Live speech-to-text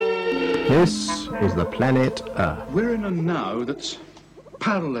This is the planet Earth. We're in a now that's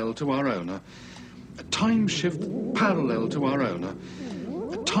parallel to our own, a time shift parallel to our own,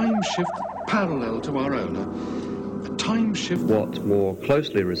 a time shift parallel to our own, a time shift... What more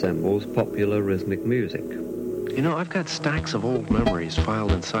closely resembles popular rhythmic music. You know, I've got stacks of old memories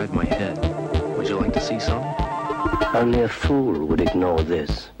filed inside my head. Would you like to see some? Only a fool would ignore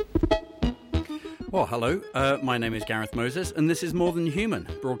this. Well, hello, my name is Gareth Moses, and this is More Than Human,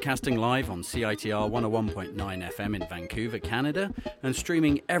 broadcasting live on CITR 101.9 FM in Vancouver, Canada, and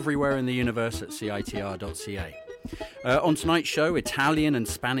streaming everywhere in the universe at CITR.ca. On tonight's show, Italian and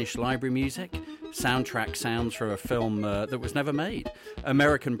Spanish library music, soundtrack sounds for a film that was never made,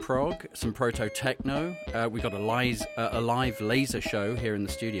 American prog, some proto-techno, we got a live laser show here in the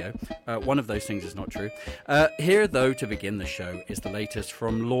studio. One of those things is not true. Here, though, to begin the show, is the latest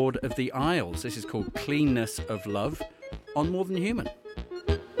from Lord of the Isles. This is called Cleanness of Love on More Than Human.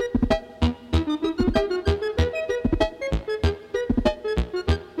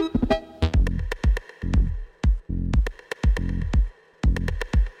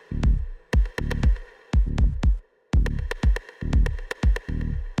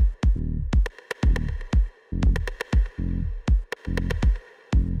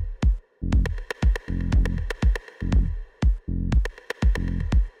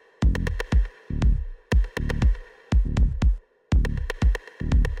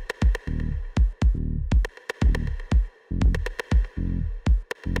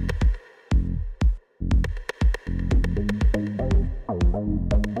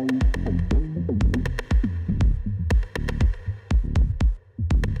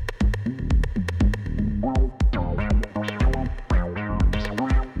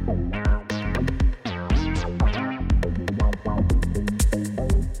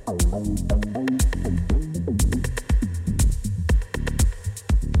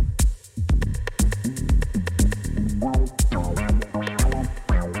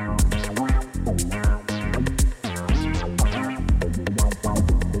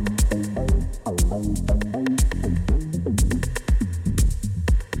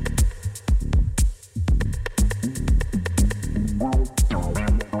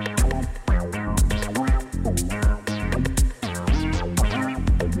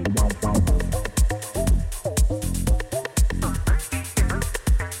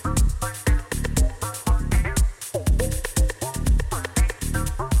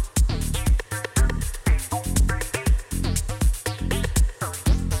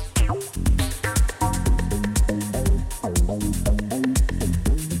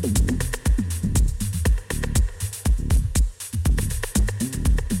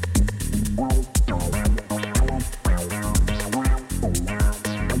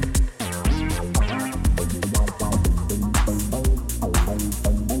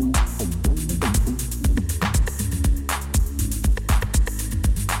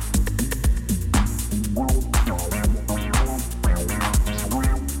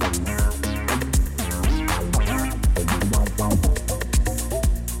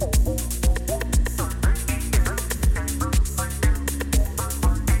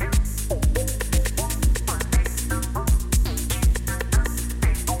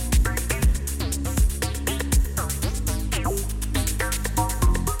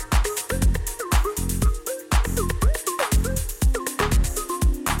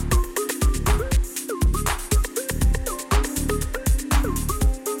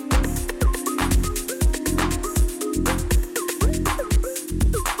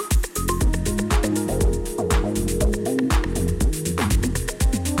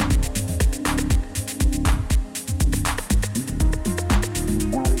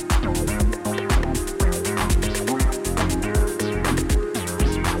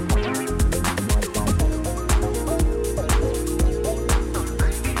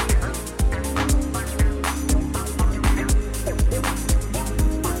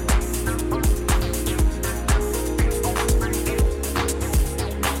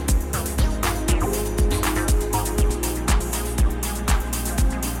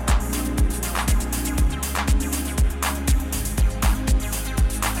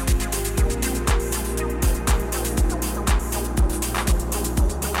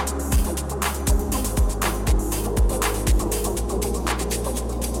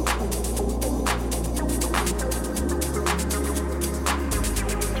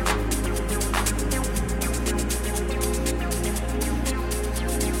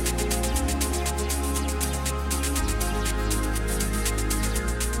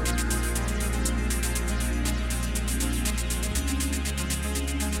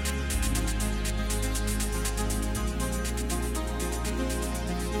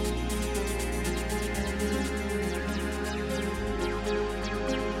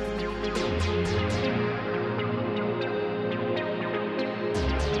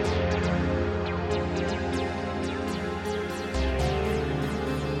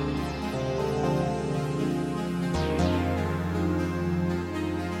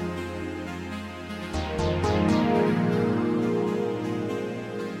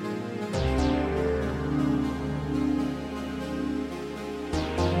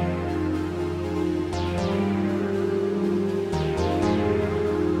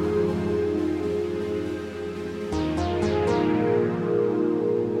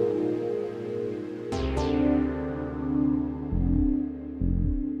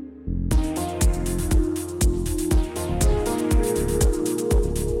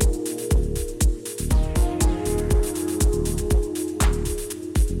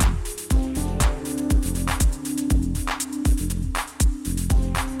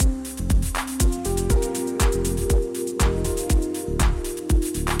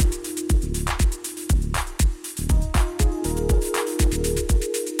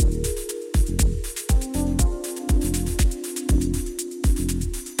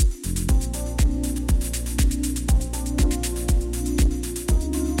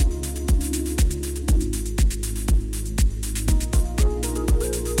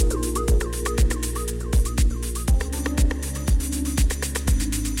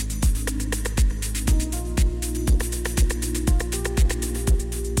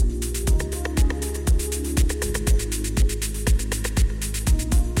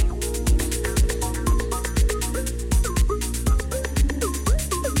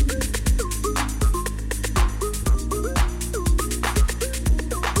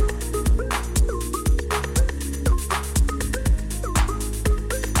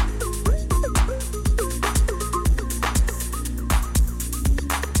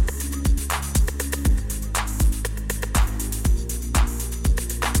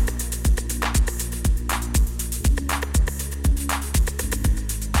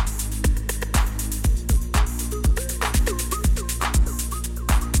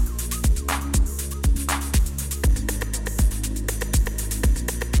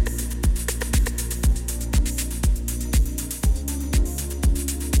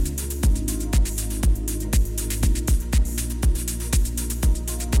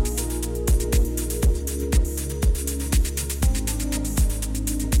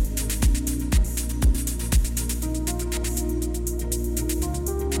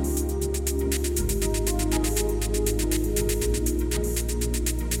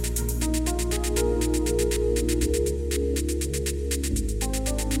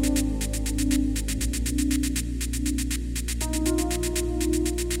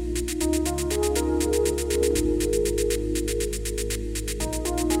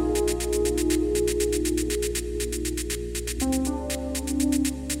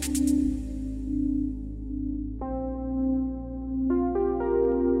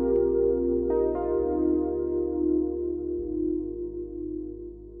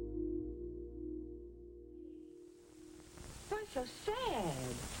 so sad?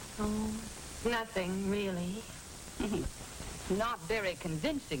 Oh, nothing, really. Not very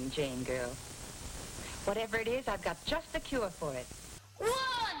convincing, Jane girl. Whatever it is, I've got just the cure for it. 1,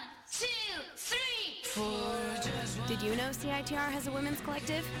 2, 3, 4. Did you know CITR has a women's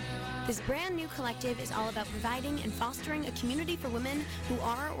collective? This brand new collective is all about providing and fostering a community for women who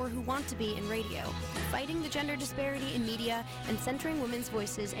are or who want to be in radio, fighting the gender disparity in media, and centering women's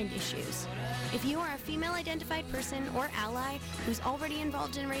voices and issues. If you are a female-identified person or ally who's already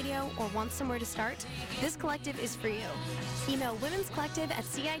involved in radio or wants somewhere to start, this collective is for you. Email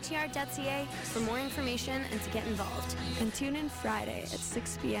womenscollective@citr.ca for more information and to get involved. And tune in Friday at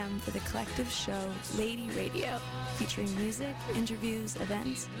 6 p.m. for the collective show Lady Radio, featuring music, interviews,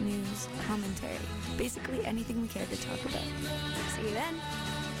 events, news, commentary, basically anything we care to talk about. See you then.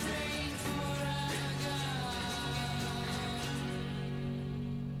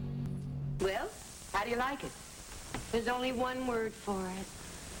 Well, how do you like it? There's only one word for it.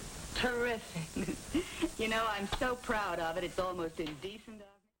 Terrific. You know, I'm so proud of it, it's almost indecent of me.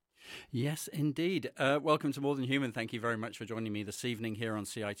 Yes, indeed. Welcome to More Than Human. Thank you very much for joining me this evening here on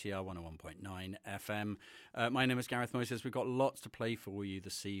CITR 101.9 FM. My name is Gareth Moses. We've got lots to play for you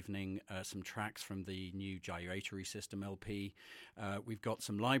this evening. Some tracks from the new Gyratory System LP. We've got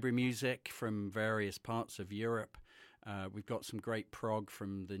some library music from various parts of Europe. We've got some great prog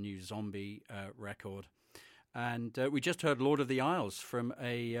from the new Zombie record. And we just heard Lord of the Isles from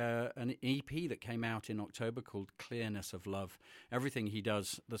an EP that came out in October called Clearness of Love. Everything he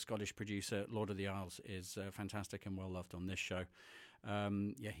does, the Scottish producer, Lord of the Isles, is fantastic and well-loved on this show.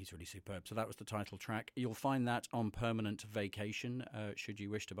 Yeah, he's really superb. So that was the title track. You'll find that on Permanent Vacation, should you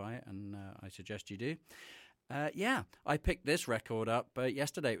wish to buy it, and I suggest you do. Yeah, I picked this record up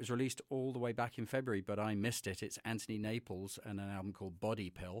yesterday. It was released all the way back in February, but I missed it. It's Anthony Naples and an album called Body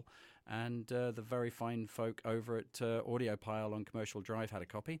Pill. And the very fine folk over at Audiopile on Commercial Drive had a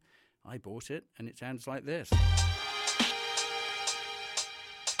copy. I bought it, and it sounds like this.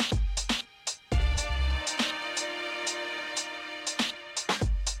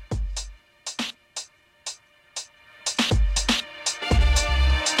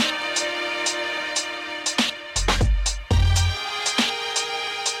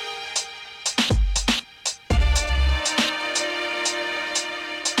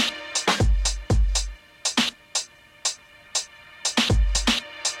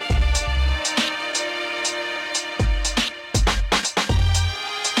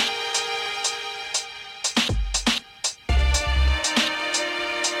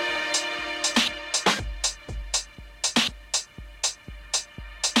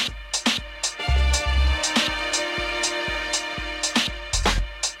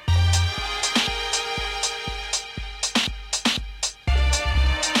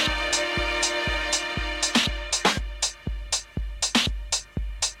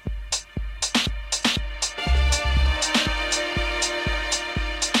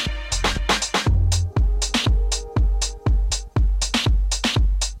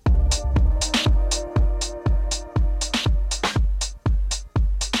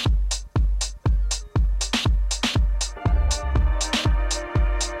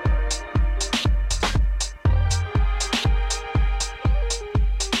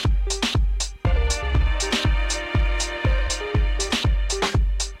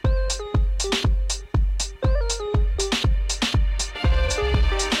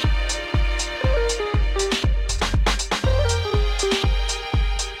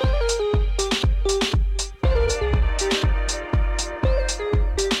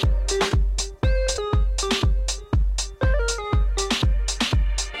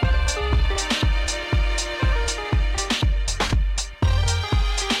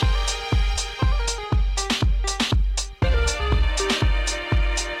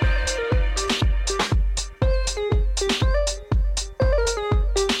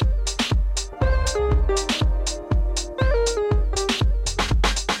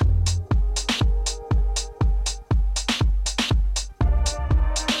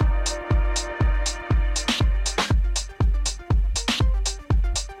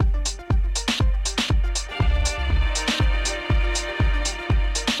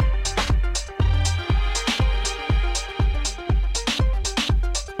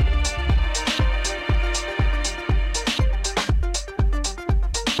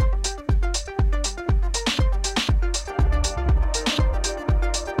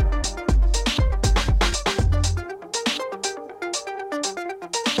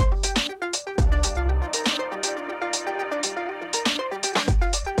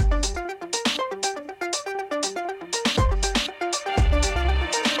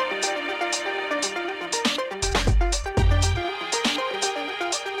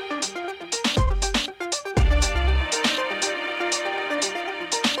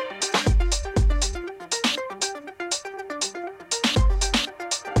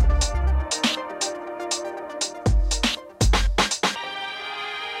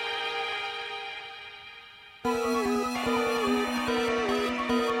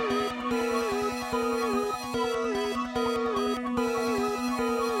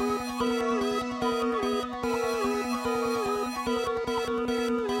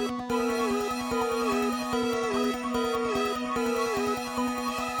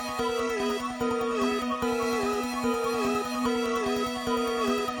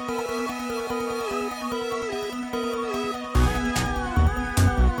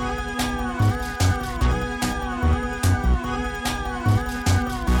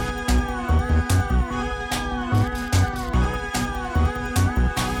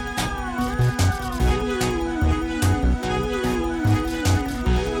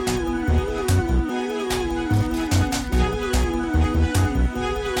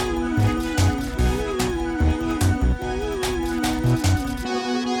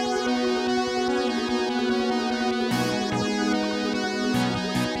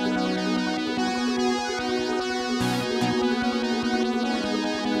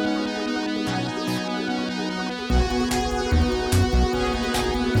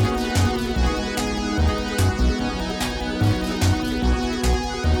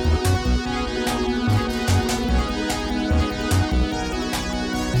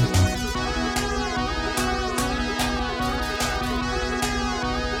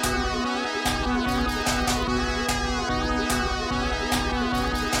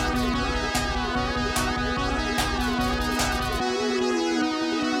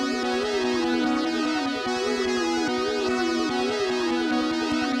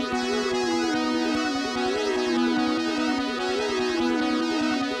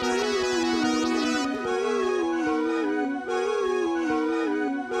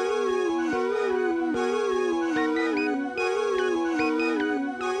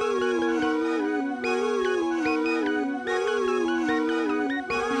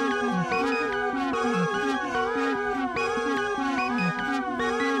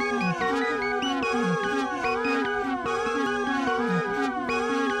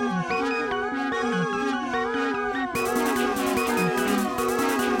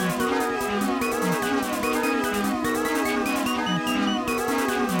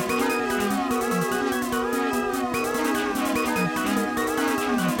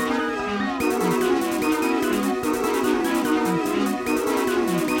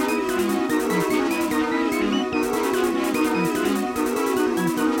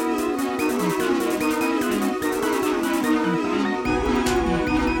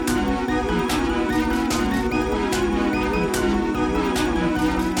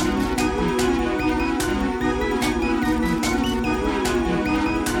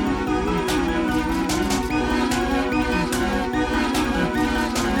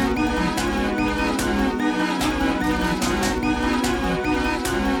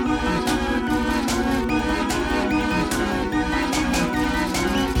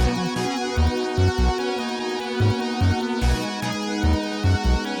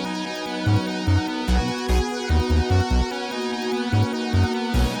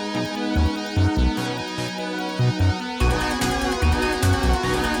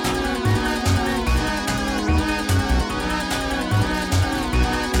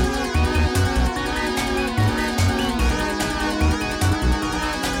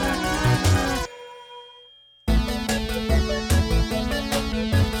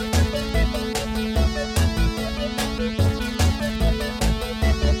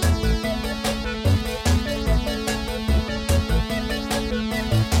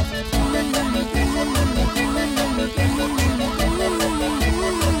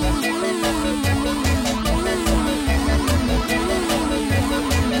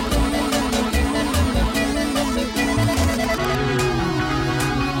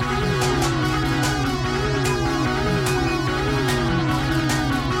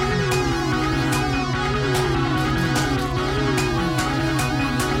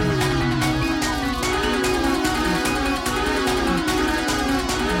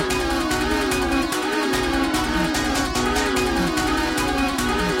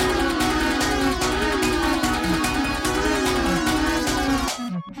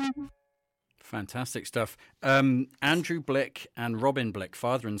 Fantastic stuff. Andrew Blick and Robin Blick,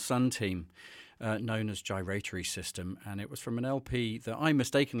 father and son team, known as Gyratory System, and it was from an LP that I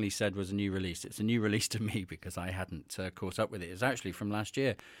mistakenly said was a new release. It's a new release to me because I hadn't caught up with it. It's actually from last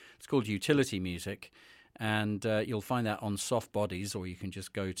year. It's called Utility Music, and you'll find that on Soft Bodies, or you can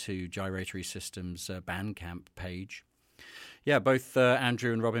just go to Gyratory System's Bandcamp page. Yeah, both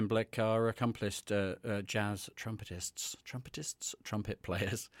Andrew and Robin Blick are accomplished jazz trumpet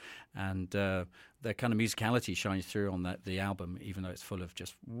players, and their kind of musicality shines through on the album, even though it's full of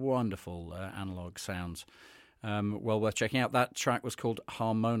just wonderful analog sounds. Well worth checking out. That track was called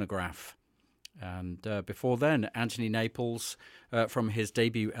Harmonograph. And before then, Anthony Naples from his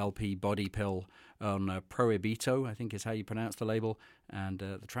debut LP Body Pill on Prohibito, I think is how you pronounce the label, and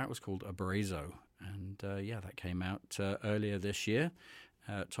the track was called Abrazo. And that came out earlier this year,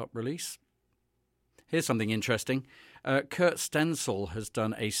 top release. Here's something interesting. Kurt Stenzel has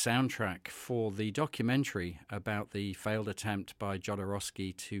done a soundtrack for the documentary about the failed attempt by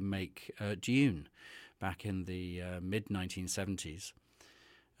Jodorowsky to make Dune back in the mid-1970s.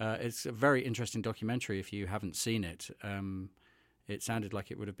 It's a very interesting documentary if you haven't seen it. It sounded like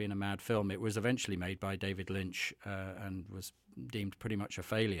it would have been a mad film. It was eventually made by David Lynch and was deemed pretty much a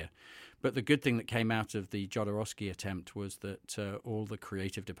failure. But the good thing that came out of the Jodorowsky attempt was that all the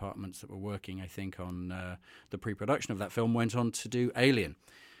creative departments that were working, I think, on the pre-production of that film went on to do Alien.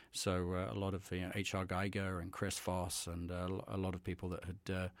 So a lot of H.R. Geiger and Chris Foss and a lot of people that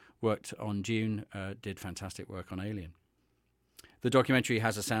had worked on Dune did fantastic work on Alien. The documentary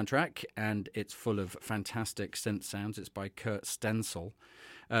has a soundtrack, and it's full of fantastic synth sounds. It's by Kurt Stenzel.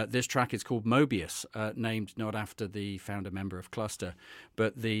 This track is called Mobius, named not after the founder member of Cluster,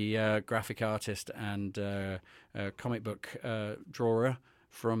 but the graphic artist and comic book drawer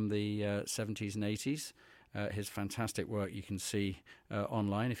from the 70s and 80s. His fantastic work you can see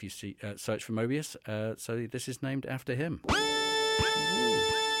online if you search for Mobius. So this is named after him.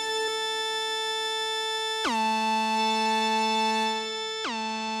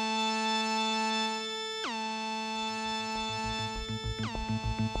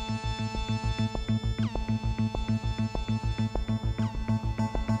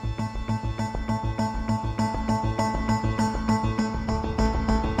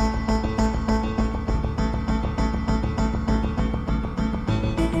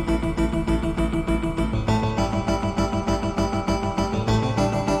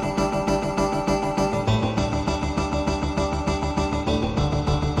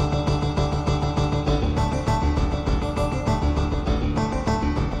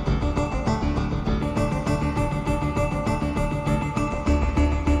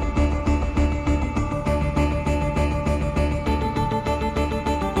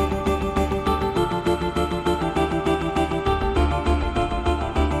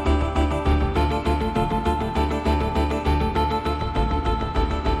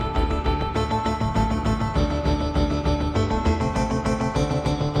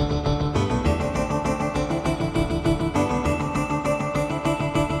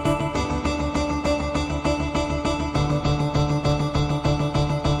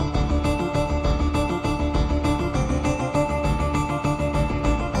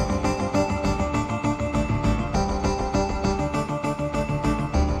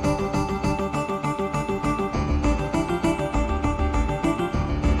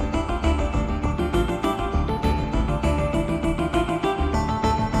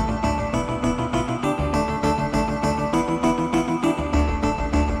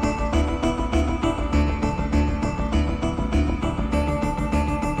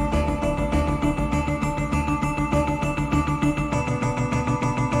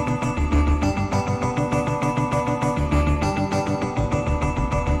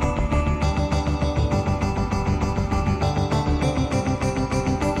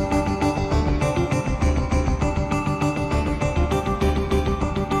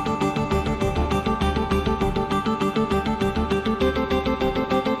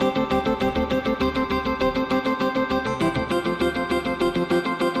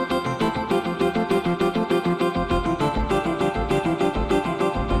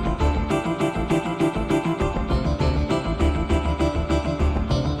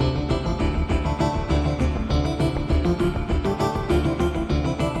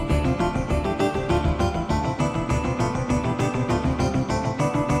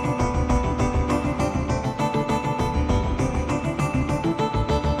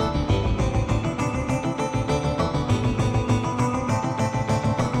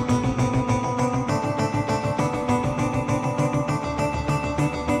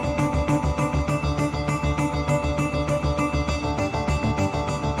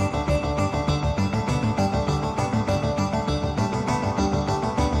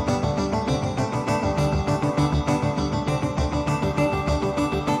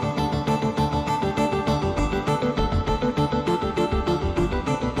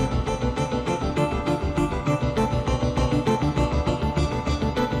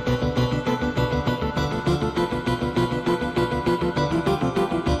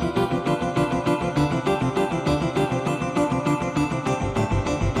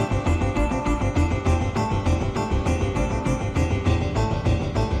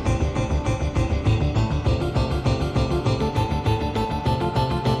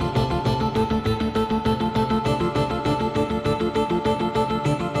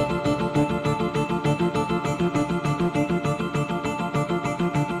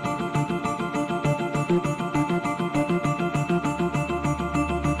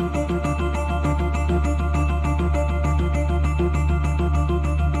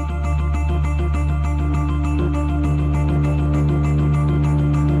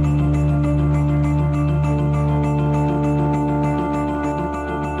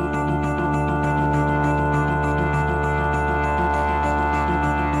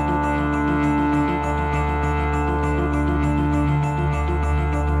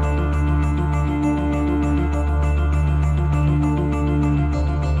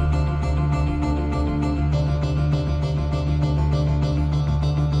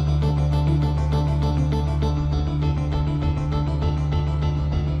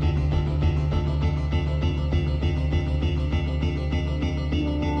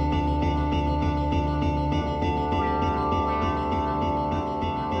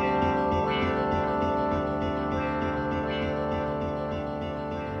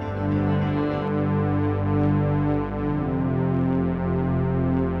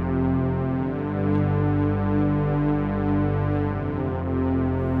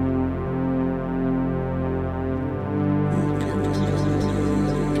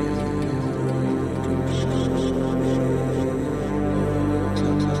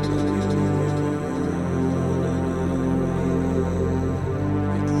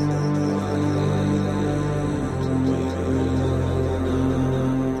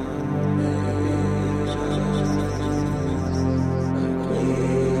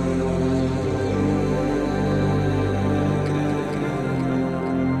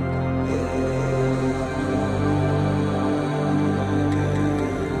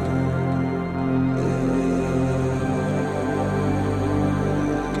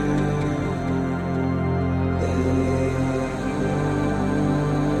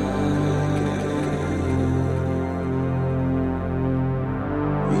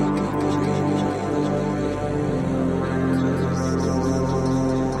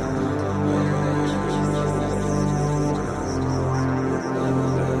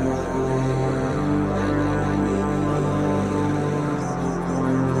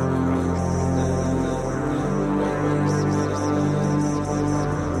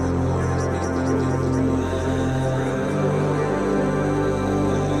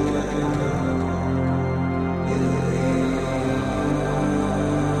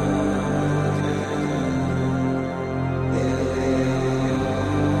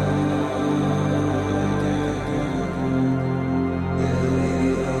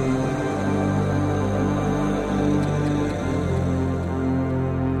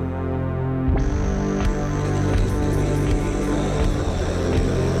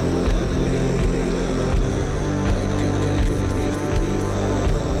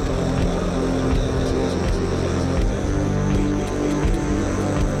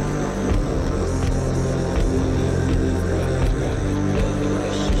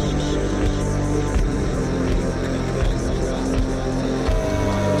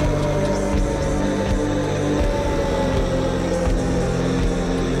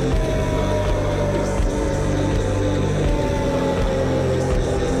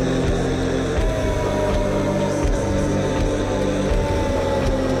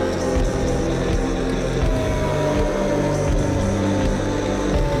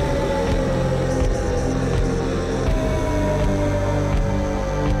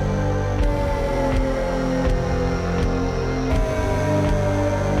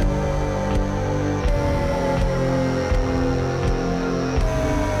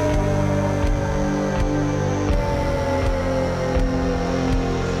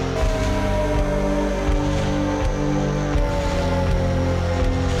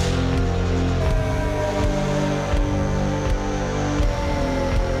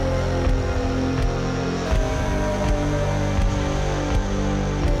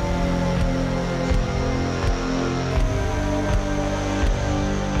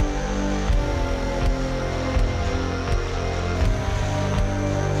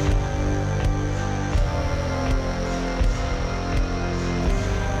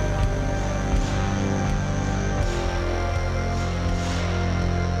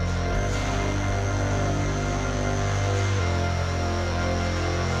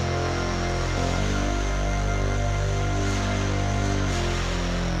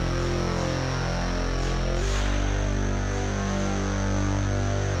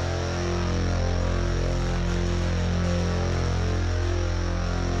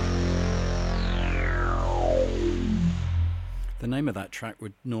 name of that track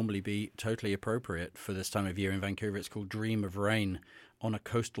would normally be totally appropriate for this time of year in Vancouver. It's called Dream of Rain on a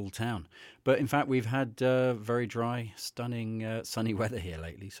Coastal Town. But in fact, we've had very dry, stunning, sunny weather here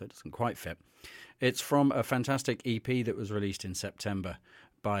lately, so it doesn't quite fit. It's from a fantastic EP that was released in September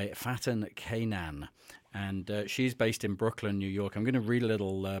by Faten Kanan. And she's based in Brooklyn, New York. I'm going to read a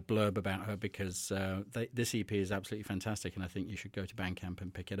little blurb about her because this EP is absolutely fantastic, and I think you should go to Bandcamp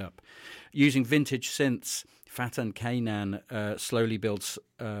and pick it up. Using vintage synths, Faten Kanan slowly builds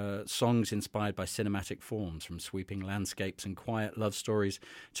songs inspired by cinematic forms, from sweeping landscapes and quiet love stories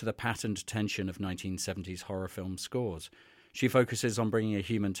to the patterned tension of 1970s horror film scores. She focuses on bringing a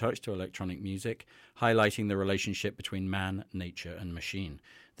human touch to electronic music, highlighting the relationship between man, nature, and machine,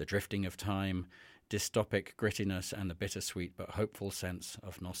 the drifting of time, dystopic grittiness, and the bittersweet but hopeful sense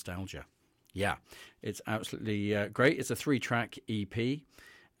of nostalgia. Yeah, it's absolutely great. It's a 3-track EP,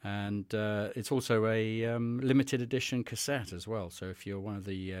 and it's also a limited edition cassette as well. So if you're one of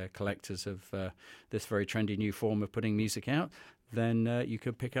the collectors of this very trendy new form of putting music out, then you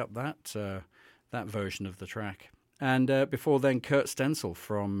could pick up that version of the track. And before then, Kurt Stenzel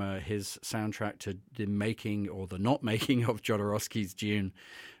from his soundtrack to the making or the not making of Jodorowsky's Dune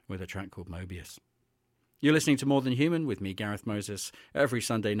with a track called Mobius. You're listening to More Than Human with me, Gareth Moses, every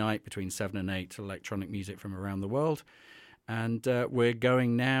Sunday night between 7 and 8, electronic music from around the world. And we're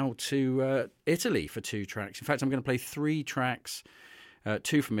going now to Italy for 2 tracks. In fact, I'm going to play 3 tracks,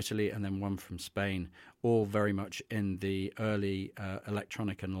 2 from Italy and then 1 from Spain, all very much in the early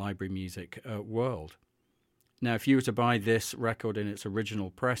electronic and library music world. Now, if you were to buy this record in its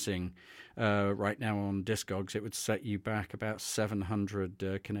original pressing right now on Discogs, it would set you back about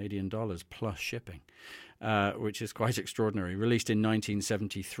 $700 Canadian dollars plus shipping, which is quite extraordinary. Released in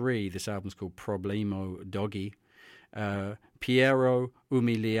 1973, this album's called Problemo Doggy. Piero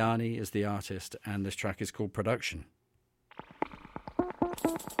Umiliani is the artist, and this track is called Production.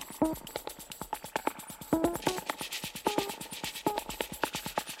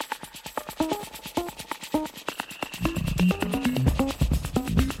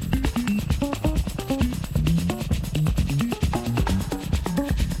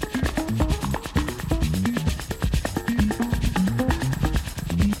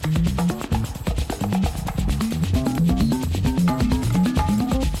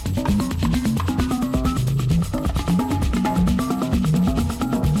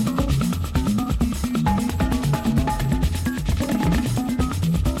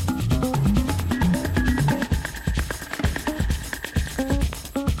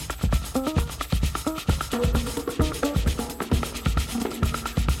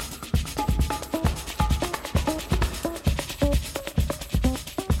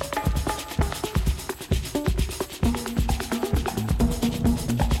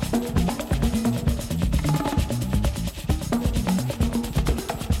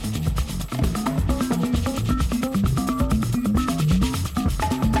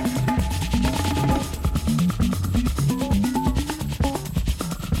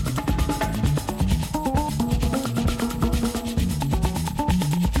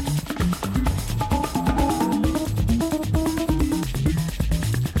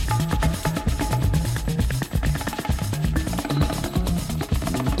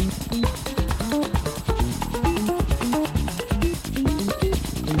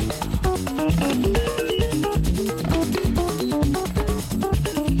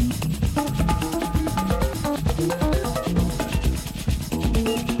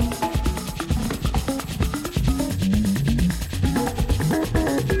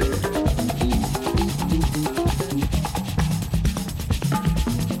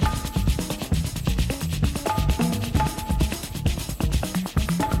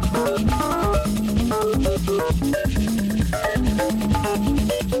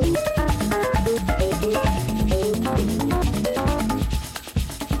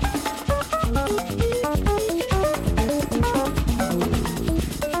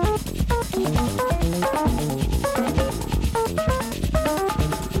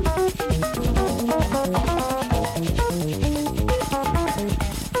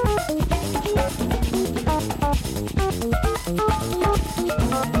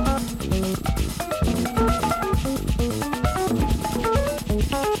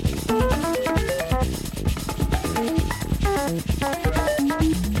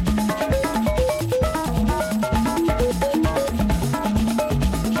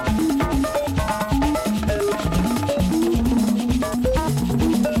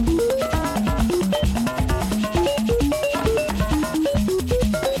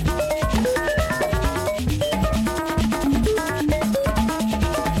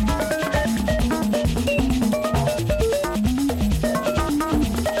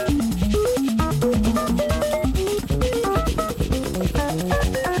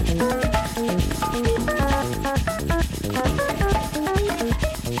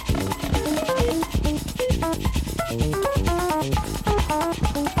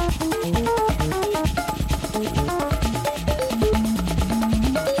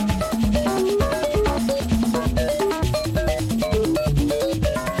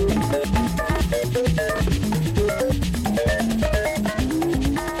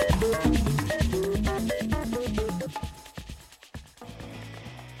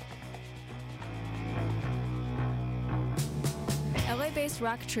 LA-based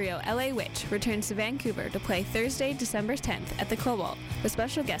rock trio LA Witch returns to Vancouver to play Thursday, December 10th at the Cobalt with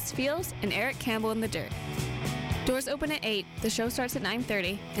special guests Fields and Eric Campbell in the Dirt. Doors open at 8, the show starts at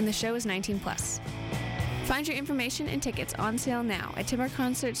 9:30, and the show is 18+. Find your information and tickets on sale now at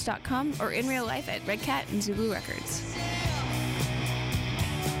timberconcerts.com or in real life at Red Cat and Zulu Records.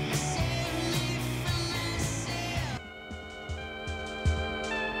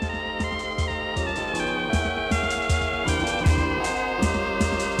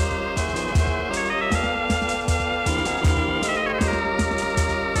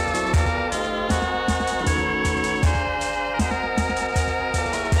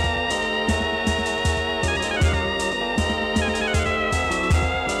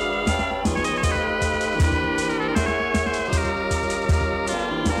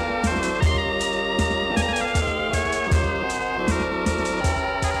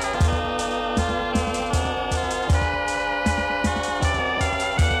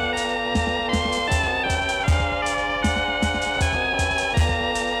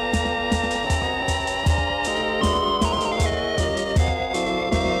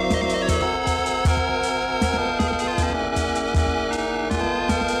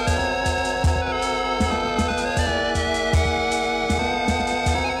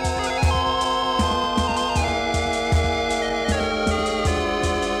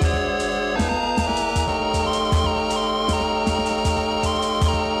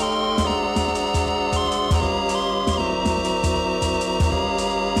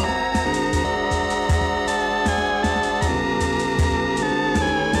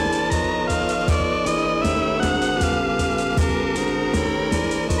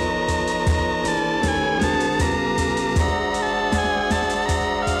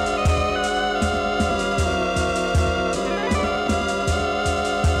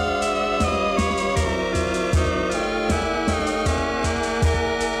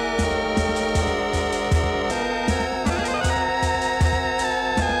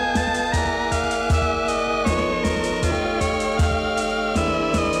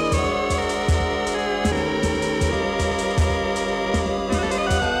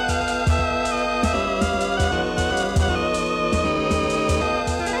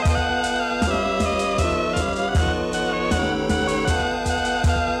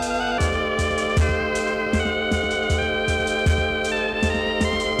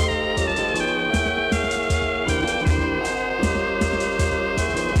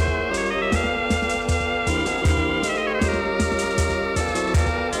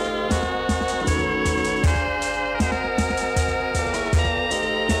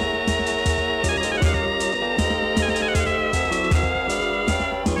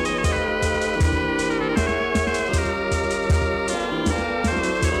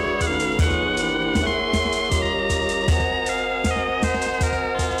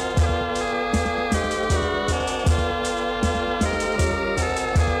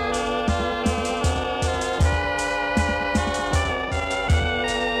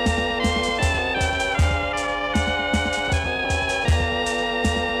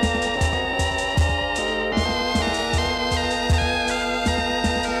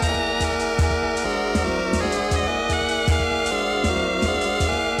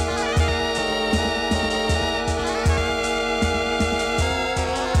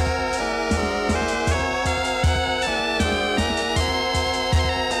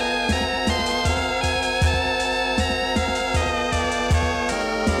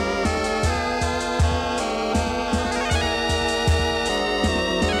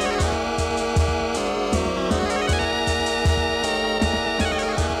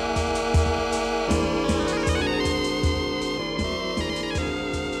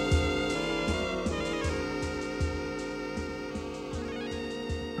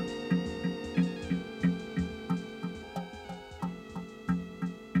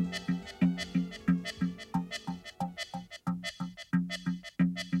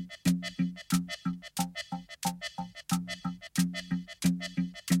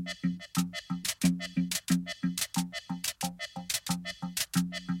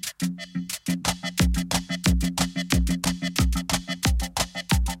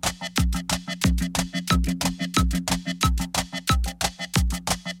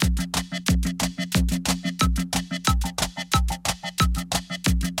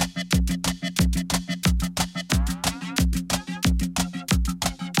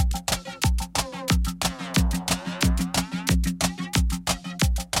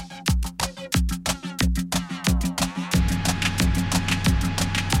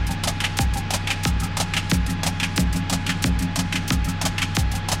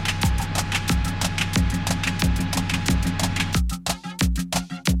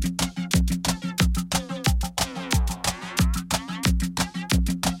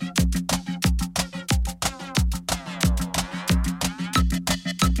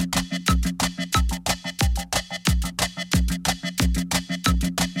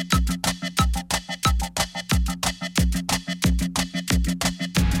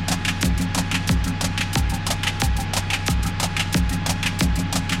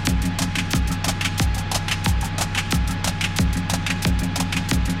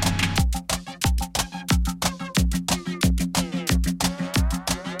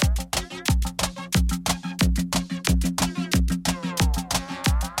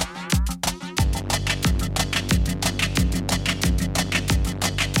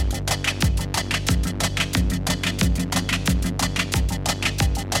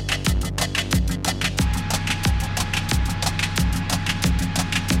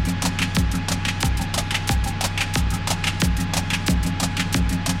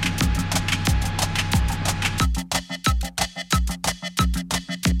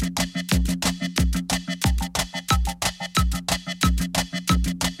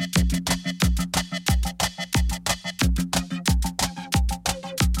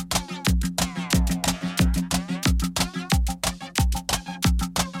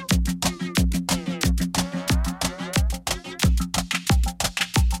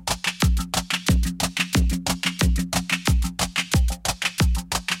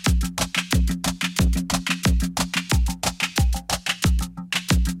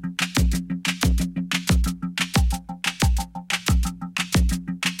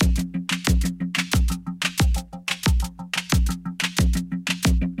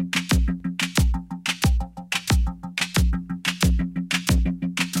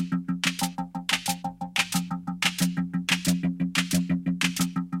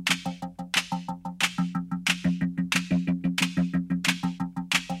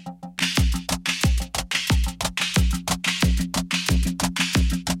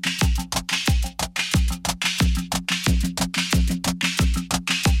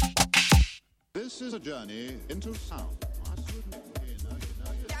 journey into sound.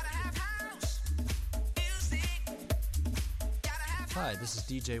 Hi, this is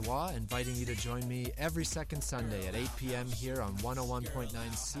DJ Wah, inviting you to join me every second Sunday at 8 p.m. here on 101.9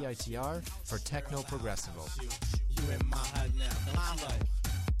 CITR for Techno Progressivo.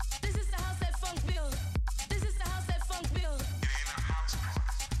 This is the house that funk build. This is the house that funk build.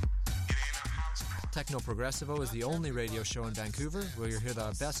 Techno Progressivo is the only radio show in Vancouver where you'll hear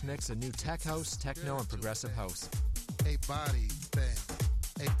the best mix of new tech house, techno, and progressive house. A body thing.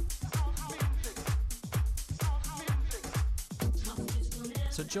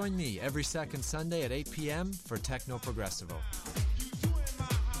 So join me every second Sunday at 8 p.m. for Techno Progressivo.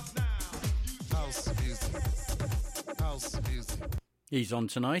 House music. House music. He's on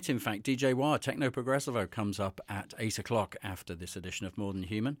tonight. In fact, DJ Wah, Techno Progressivo, comes up at 8 o'clock after this edition of More Than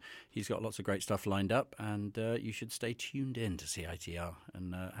Human. He's got lots of great stuff lined up, and you should stay tuned in to CITR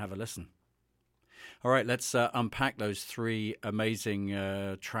and have a listen. All right, let's unpack those three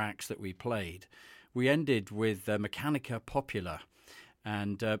amazing tracks that we played. We ended with Mechanica Popular.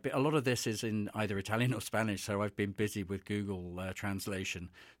 And a lot of this is in either Italian or Spanish, so I've been busy with Google translation.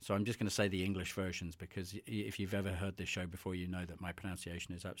 So I'm just going to say the English versions, because if you've ever heard this show before, you know that my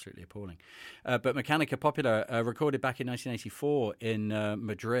pronunciation is absolutely appalling. But Mechanica Popular, recorded back in 1984 in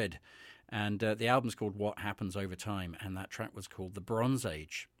Madrid, and the album's called What Happens Over Time, and that track was called The Bronze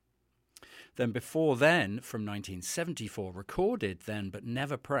Age. Then before then, from 1974, recorded then but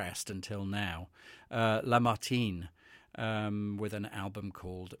never pressed until now, La Martine, with an album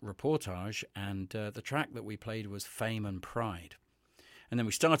called Reportage, and the track that we played was Fame and Pride. And then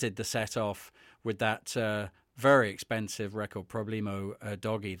we started the set off with that very expensive record, Problemo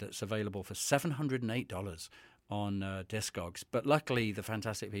Doggy, that's available for $708 on Discogs. But luckily, the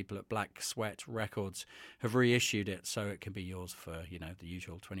fantastic people at Black Sweat Records have reissued it, so it can be yours for, the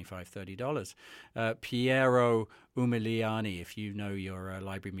usual $25, $30. Piero Umiliani, if you know your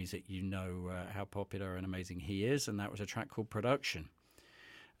library music, you know how popular and amazing he is, and that was a track called Production.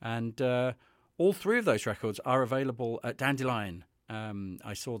 And all three of those records are available at Dandelion.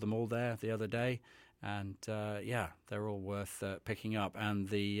 I saw them all there the other day. And, they're all worth picking up. And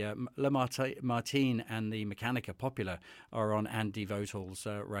the La Martine and the Mechanica Popular are on Andy Votel's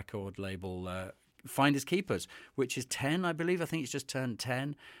record label, Finders Keepers, which is 10, I believe. I think it's just turned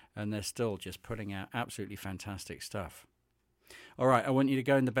 10. And they're still just putting out absolutely fantastic stuff. All right, I want you to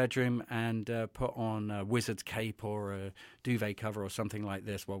go in the bedroom and put on a Wizard's Cape or a duvet cover or something like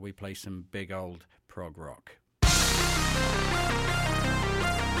this while we play some big old prog rock.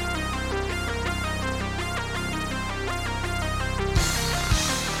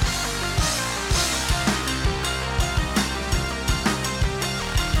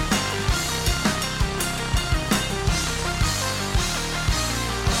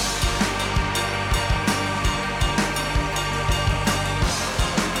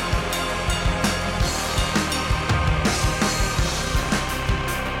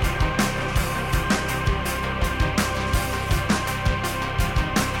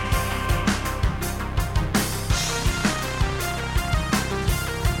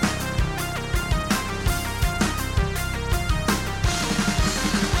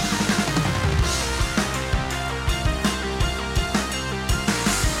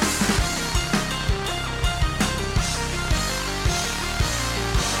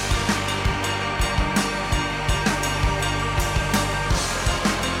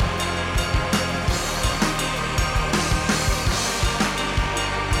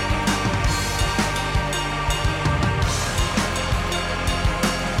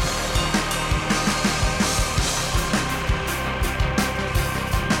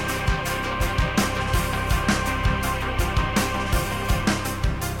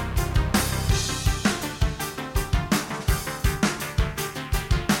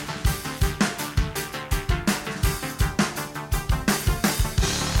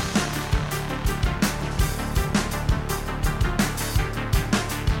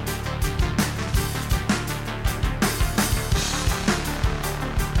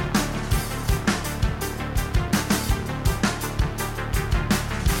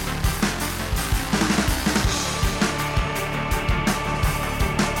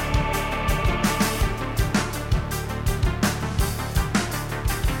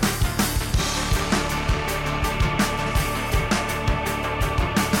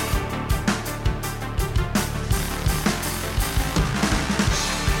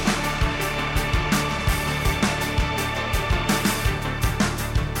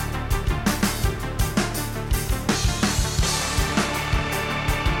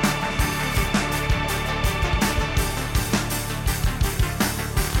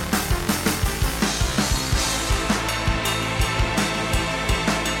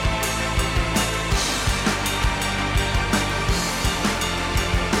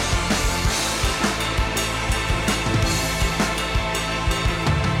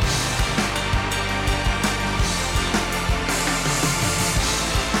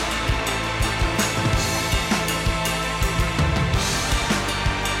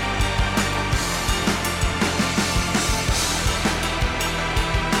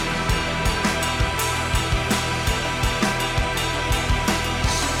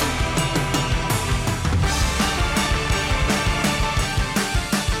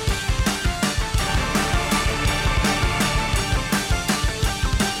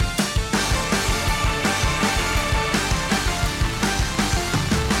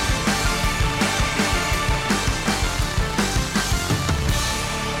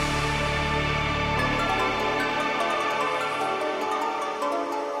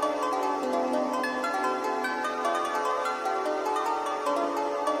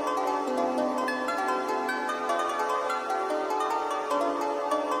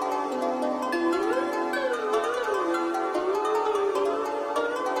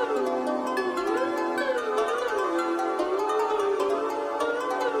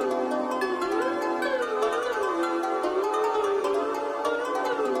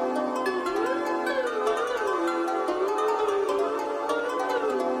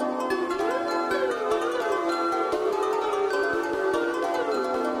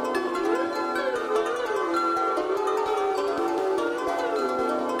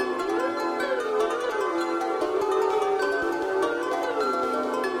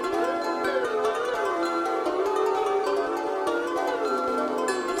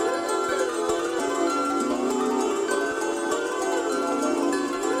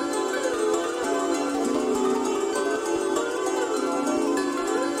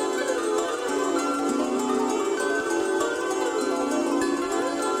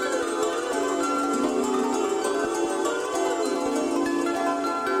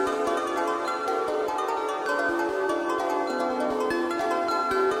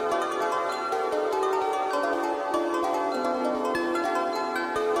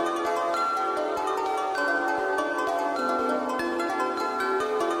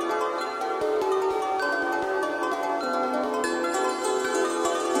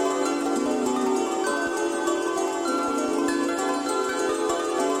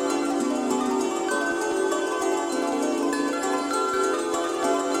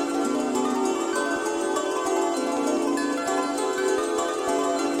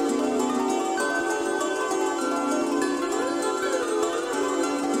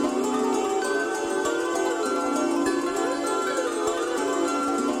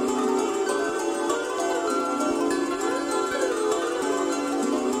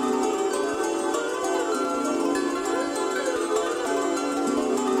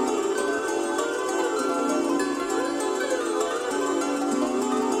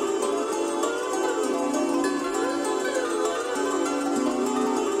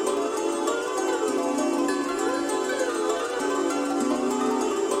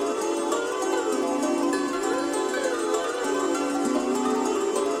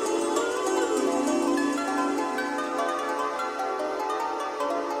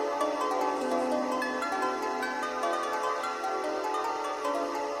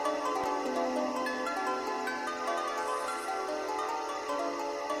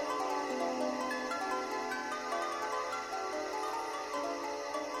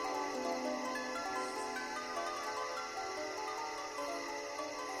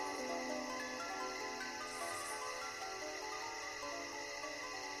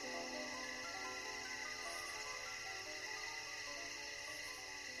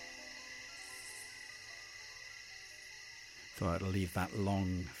 Thought I'd leave that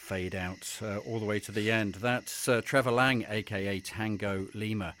long fade out all the way to the end. That's Trevor Lang, a.k.a. Tango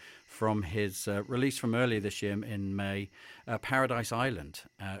Lima, from his release from earlier this year in May, Paradise Island.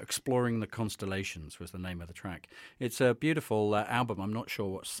 Exploring the Constellations was the name of the track. It's a beautiful album. I'm not sure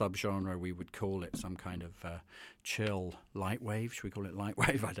what subgenre we would call it, some kind of chill light wave. Should we call it light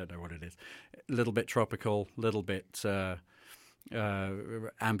wave? I don't know what it is. A little bit tropical, a little bit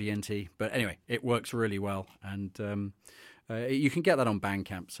ambient-y. But anyway, it works really well. And you can get that on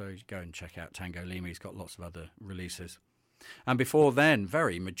Bandcamp, so go and check out Tango Lima. He's got lots of other releases. And before then,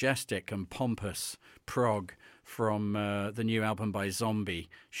 very majestic and pompous prog from the new album by Zombie,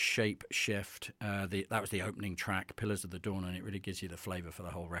 Shape Shift. That was the opening track, Pillars of the Dawn, and it really gives you the flavour for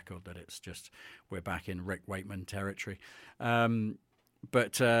the whole record, that it's just, we're back in Rick Wakeman territory.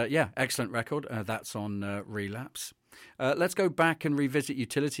 But excellent record. That's on Relapse. Let's go back and revisit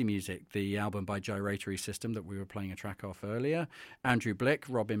Utility Music, the album by Gyratory System that we were playing a track off earlier. Andrew Blick,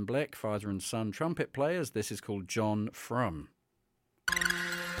 Robin Blick, father and son trumpet players. This is called John From.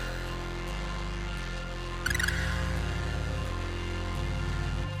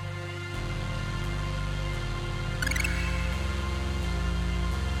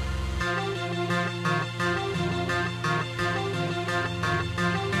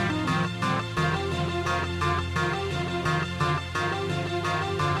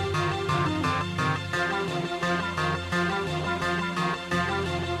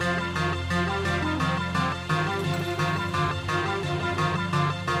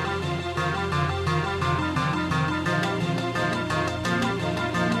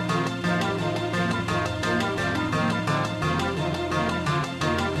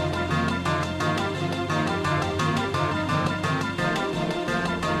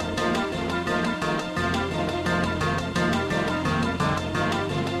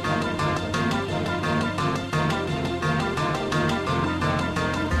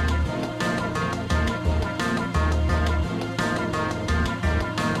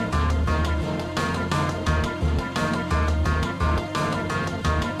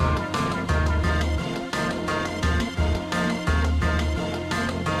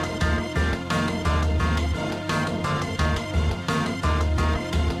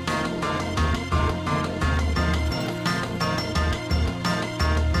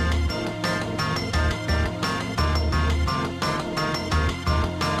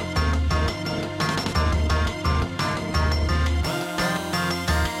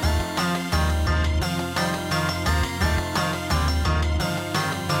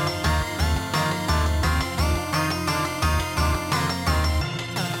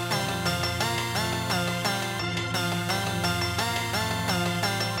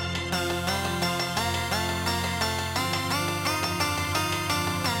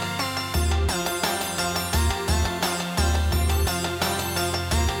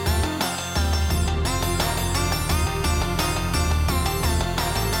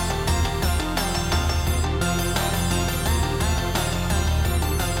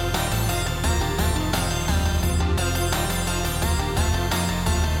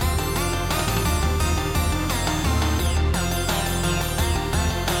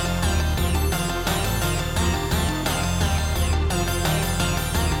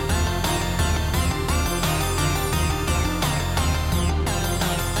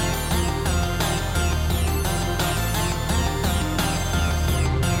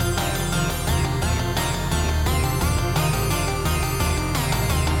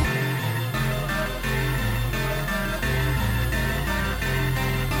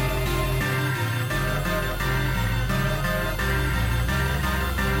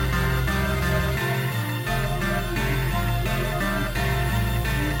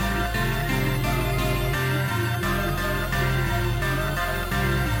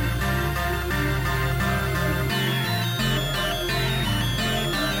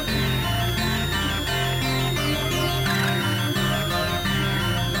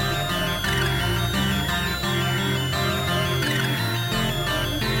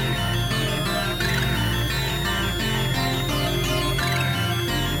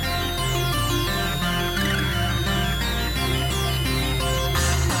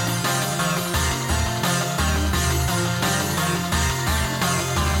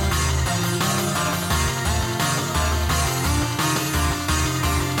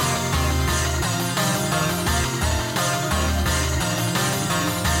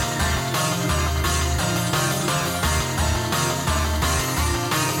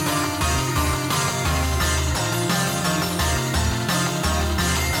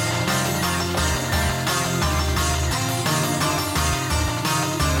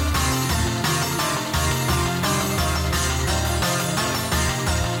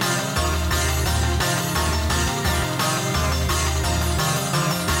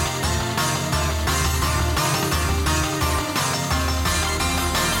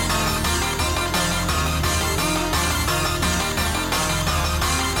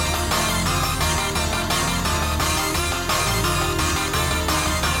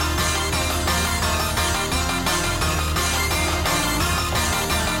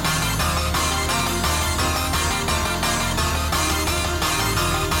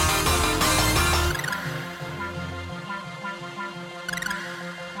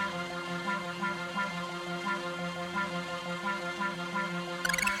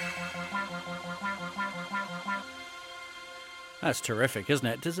 That's terrific, isn't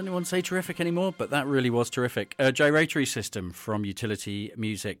it? Does anyone say terrific anymore? But that really was terrific. A gyratory system from Utility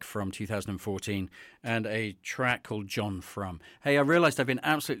Music from 2014 and a track called John From. Hey, I realised I've been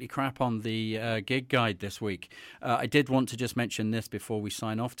absolutely crap on the gig guide this week. I did want to just mention this before we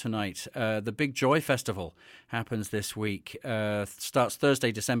sign off tonight. The Big Joy Festival happens this week. Starts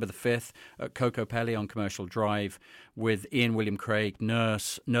Thursday, December the 5th at Coco Pelli on Commercial Drive with Ian William Craig,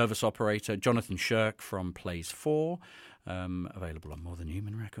 Nurse, Nervous Operator, Jonathan Shirk from Plays 4. Available on More Than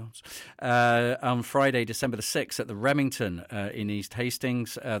Human Records. On Friday, December the 6th at the Remington in East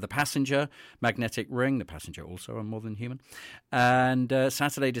Hastings, The Passenger, Magnetic Ring, The Passenger also on More Than Human. And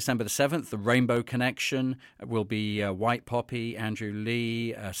Saturday, December the 7th, the Rainbow Connection will be White Poppy, Andrew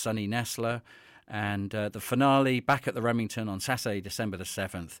Lee, Sonny Nestler. And the finale back at the Remington on Saturday, December the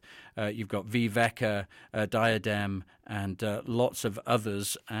 7th. You've got Viveka, Diadem, and lots of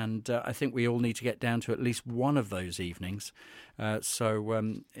others. And I think we all need to get down to at least one of those evenings.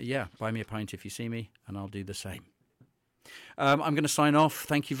 So, buy me a pint if you see me, and I'll do the same. I'm going to sign off.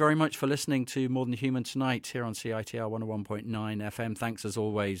 Thank you very much for listening to More Than Human tonight here on CITR 101.9 FM. Thanks, as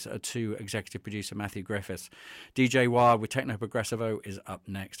always, to executive producer Matthew Griffiths. DJ Wild with Techno Progressivo is up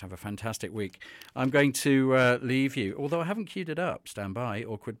next. Have a fantastic week. I'm going to leave you, although I haven't queued it up. Stand by,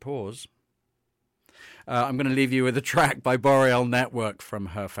 awkward pause. I'm going to leave you with a track by Boreal Network from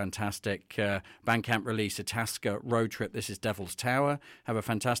her fantastic Bandcamp release, Itasca Road Trip. This is Devil's Tower. Have a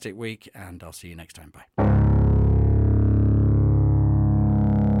fantastic week, and I'll see you next time. Bye.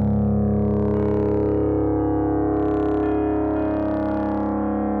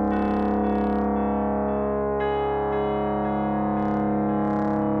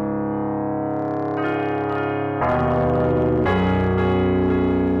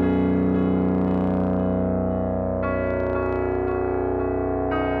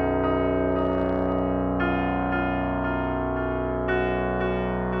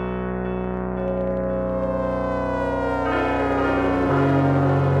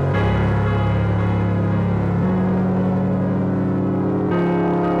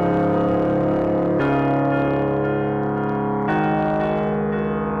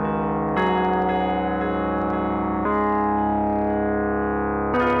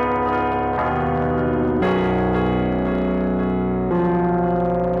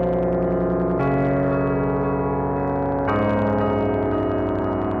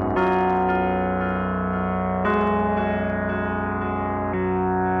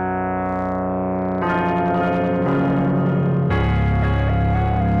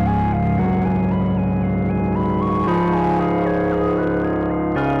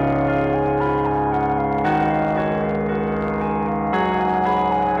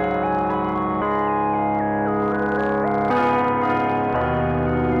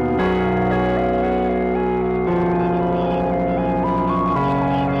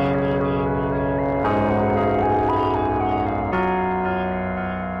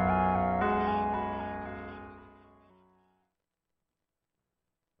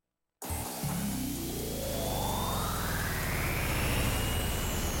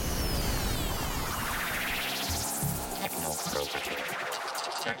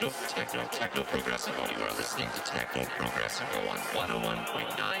 Techno Progressivo. You are listening to Techno Progressivo on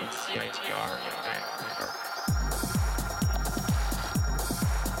 101.9 CITR in Vancouver.